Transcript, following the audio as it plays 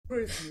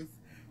Christmas.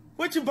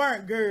 What you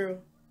burnt, girl?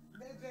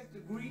 That's just the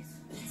grease.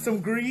 Some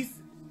grease.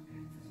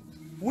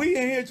 We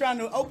in here trying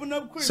to open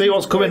up Christmas. See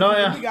what's coming, don't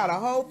ya? We got a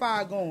whole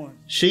fire going.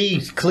 She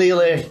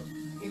clearly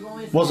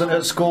wasn't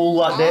at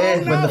school that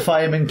day when the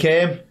firemen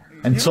came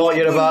and taught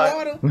you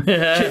about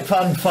chip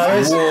pan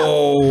fires.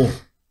 Whoa.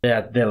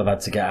 Yeah, they'll have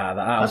had to get out of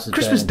that house. That's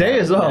Christmas Day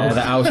as well. Yeah,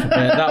 that house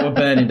that were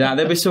burning down.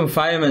 There'll be some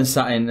firemen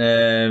sat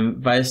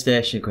in fire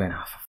station going,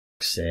 oh, for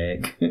fuck's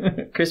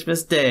sake.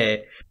 Christmas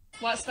Day.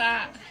 What's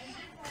that?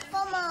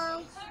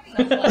 Mom.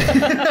 And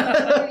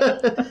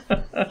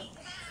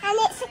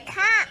it's a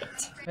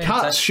cat.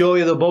 Cats show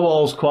you the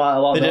bubbles quite a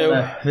lot.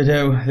 They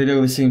do.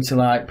 They seem to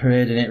like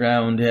parading it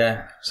round,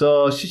 yeah.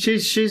 So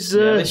she's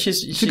going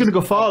to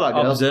go far, that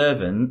girl.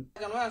 Observant.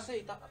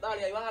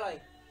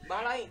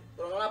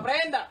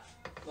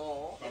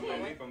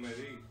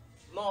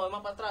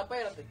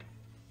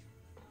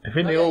 I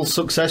think they'll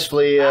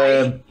successfully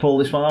pull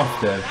this one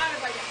off, Dave.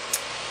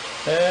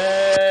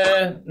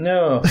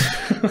 No.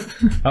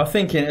 I was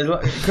thinking,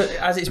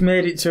 as it's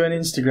made it to an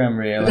Instagram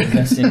reel, I'm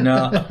guessing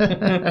not.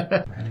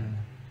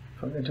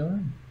 What are they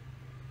doing?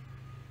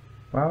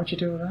 Why would you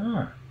do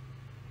that?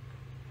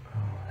 Oh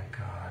my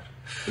god.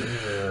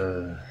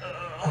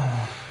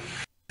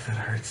 That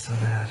hurts so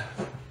bad.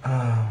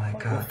 Oh my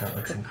god, that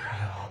looks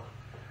incredible.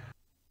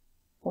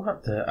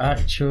 What the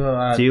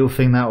actual... Do you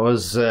think that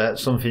was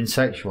something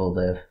sexual,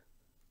 Dave?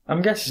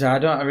 I'm guessing I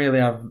don't really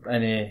have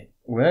any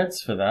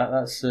words for that.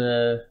 That's...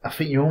 I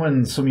think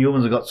some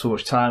humans have got too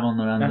much time on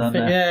their hands, haven't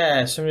they?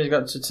 Yeah, somebody's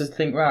got to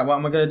think, right, what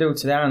am I going to do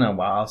today? I don't know,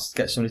 well, I'll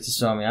get somebody to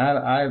sew me.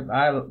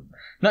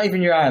 Not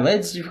even your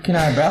eyelids, your fucking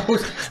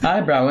eyebrows.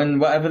 Eyebrow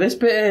and whatever this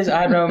bit is.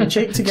 Eyebrow and my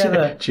cheek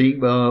together.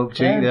 Cheekbone,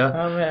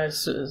 yeah.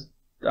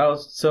 I'll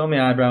sew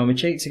my eyebrow and my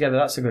cheek together.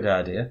 That's a good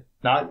idea.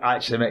 That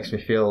actually makes me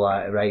feel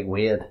like right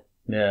weird.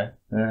 Yeah.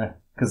 Yeah.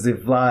 Because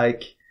they've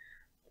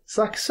it's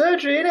like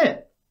surgery, isn't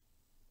it?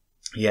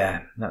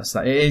 Yeah, that's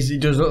that. It is. It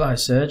does look like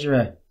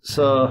surgery.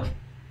 So.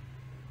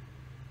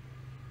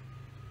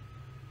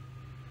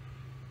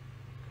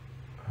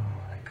 Oh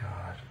my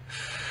god.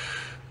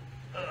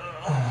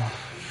 Oh,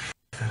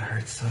 that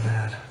hurts so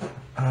bad.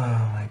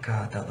 Oh my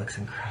god, that looks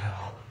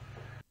incredible.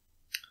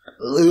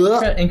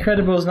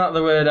 Incredible is not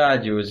the word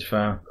I'd use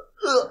for.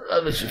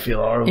 That makes you feel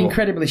horrible.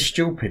 Incredibly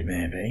stupid,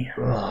 maybe.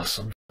 Oh,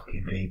 some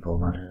fucking people,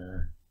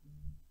 man.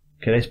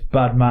 Okay, this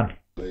bad man.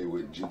 Play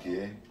with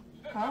GTA?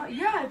 Huh?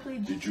 Yeah, I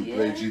played GTA. Did you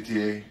play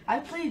GTA? I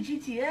played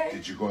GTA.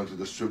 Did you go into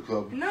the strip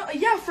club? No,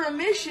 yeah, for a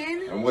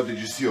mission. And what did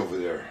you see over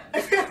there?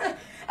 I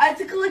had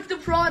to collect the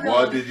product.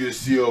 What did you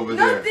see over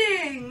there?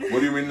 Nothing. What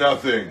do you mean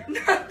nothing?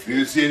 Nothing. Did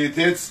you see any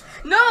tits?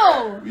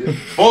 No. Yeah.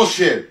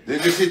 Bullshit.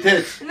 Did you see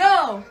tits?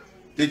 No.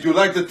 Did you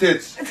like the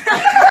tits?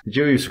 Did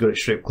you used to go to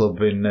strip club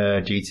in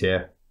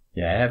GTA?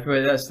 Yeah,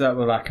 but that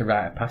was like a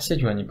rite of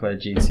passage when you played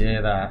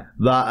GTA.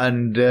 That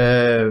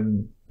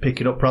and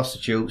picking up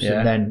prostitutes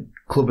and then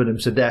clubbing them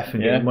to death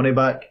and getting money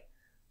back.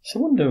 So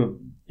I wonder if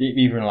you're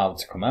even allowed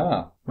to come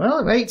out.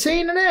 Well,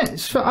 18, isn't it?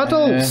 It's for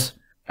adults.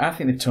 I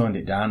think they've toned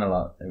it down a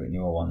lot with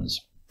newer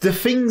ones. The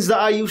things that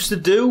I used to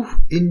do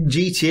in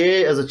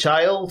GTA as a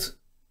child,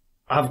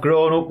 I've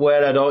grown up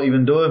where I don't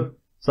even do them.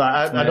 So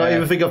I don't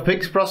even think I've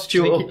picked a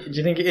prostitute up. Do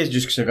you think it is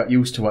just because I got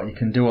used to what you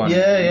can do on?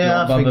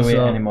 Yeah, I don't bother with it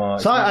anymore.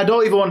 So I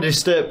don't even want to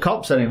disturb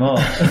cops anymore.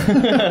 So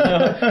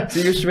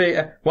it used to be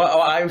what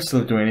I used to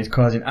love doing is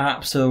causing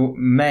absolute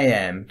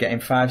mayhem, getting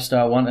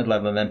 5-star wanted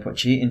level, and then put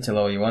cheating to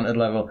lower your wanted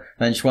level, and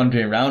then just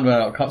wandering around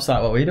where cops are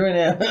like, what are we doing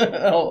here?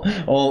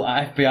 all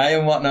FBI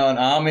and whatnot, and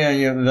army,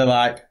 and they're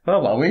like,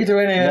 oh, what are we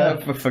doing here?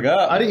 I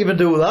forgot. I didn't even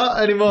do that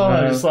anymore. No.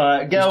 I just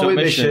like get on with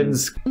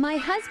missions. My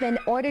husband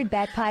ordered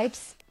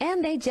bagpipes,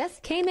 and they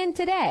just came in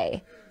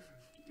today.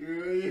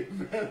 You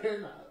better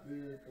not be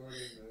recording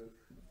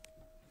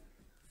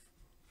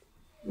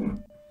this.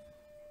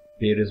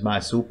 Beer is my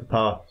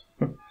superpower.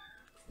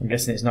 I'm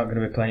guessing it's not going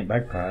to be playing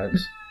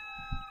bagpipes.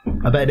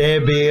 I bet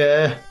they'll be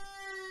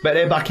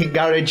back in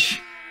garage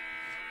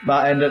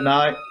that end at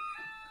night.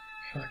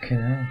 Fucking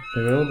hell,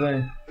 they will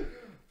be.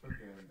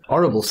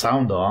 Horrible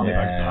sound though, aren't they,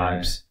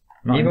 bagpipes?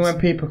 Even when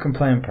people can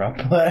play them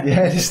properly.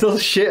 Yeah, they're still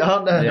shit,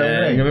 aren't they? Yeah,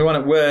 they're going to be one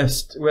of the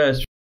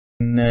worst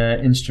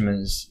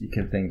instruments you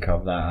can think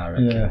of, that, I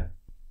reckon. Yeah.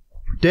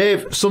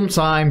 Dave,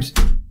 sometimes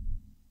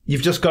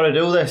you've just got to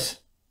do this.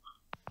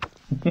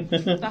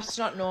 That's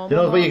not normal. You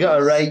know when you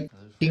got a right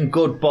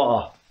good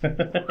butter.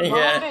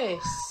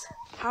 Marcus,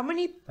 how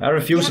many? I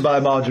refuse to buy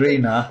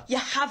margarine now. You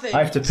haven't.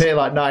 I have to pay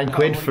like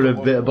 £9 for a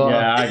bit of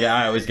butter. Yeah,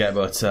 I always get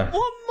butter. One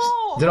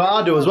more. Do you know what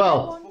I do as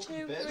well?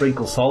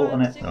 Sprinkle salt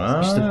on it.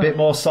 Just a bit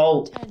more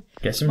salt.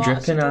 Get some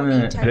dripping on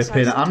it.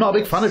 Dripping. I'm not a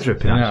big fan of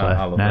dripping, actually.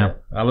 I love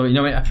it. I love it. You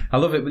know, I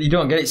love it, but you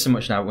don't get it so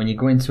much now when you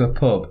go into a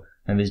pub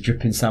and there's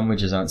dripping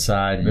sandwiches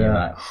outside, and you're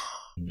like,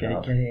 get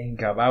it in,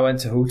 Gob. I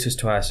went to Hooters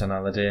twice on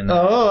holiday. And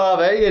I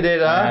bet you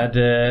did, huh? I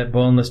had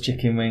boneless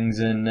chicken wings,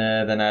 and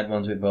then I had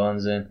ones with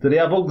bones in. Do they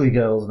have ugly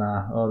girls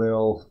now? Or are they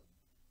all...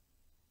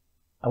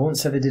 I wouldn't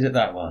say they did it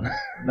that one.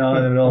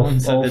 No, they were all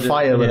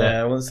fire with it.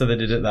 Yeah, I wouldn't say they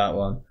did it that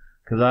one.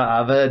 Because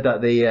I've heard that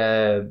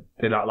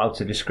they're not allowed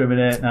to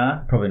discriminate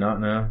now. Probably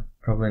not, no.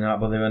 Probably not,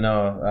 but they were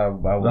no.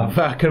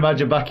 I can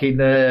imagine back in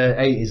the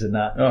 80s and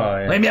that. Oh,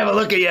 yeah. Let me have a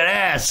look at your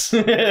ass.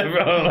 Probably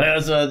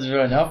that's what I was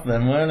running off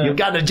then, weren't it? You've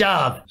got a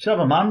job. Should have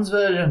a man's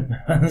version.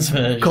 Man's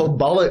version. Called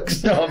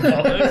Bollocks. Oh,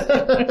 bollocks.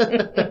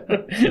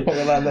 What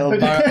with that little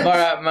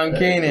Bharat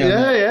Mankini on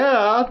Yeah, it?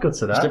 yeah, I'd go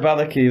to that. Just a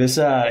Balaki either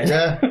side.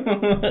 Yeah.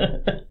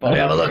 Let me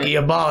have a look at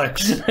your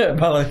bollocks.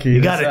 Balaki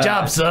You got a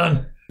job,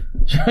 son.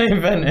 Try and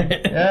invent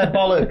it. Yeah,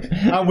 bollocks.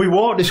 And we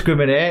won't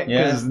discriminate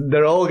because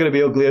they're all going to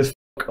be ugly as f***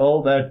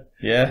 all then.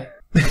 Yeah.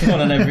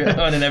 One in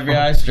every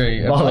high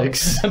street.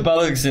 Bollocks.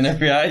 Bollocks in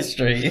every high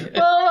street. Oh,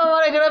 I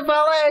want to get a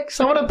bollocks.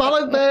 I want a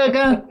bollock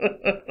burger.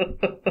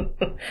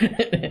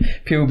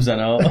 Pubes and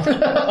all.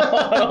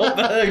 All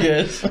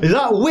burgers. Is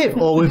that with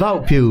or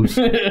without pubes?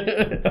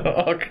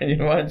 Oh, can you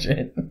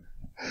imagine?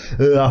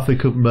 I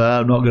think I'm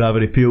not going to have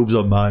any pubes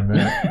on mine,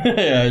 mate.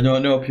 Yeah,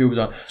 no pubes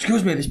on.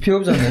 Excuse me, there's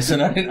pubes on this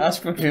and I didn't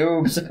ask for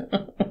pubes.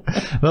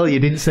 Well,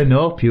 you didn't say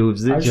no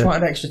pubes, did I just you?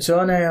 wanted extra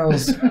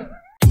toenails.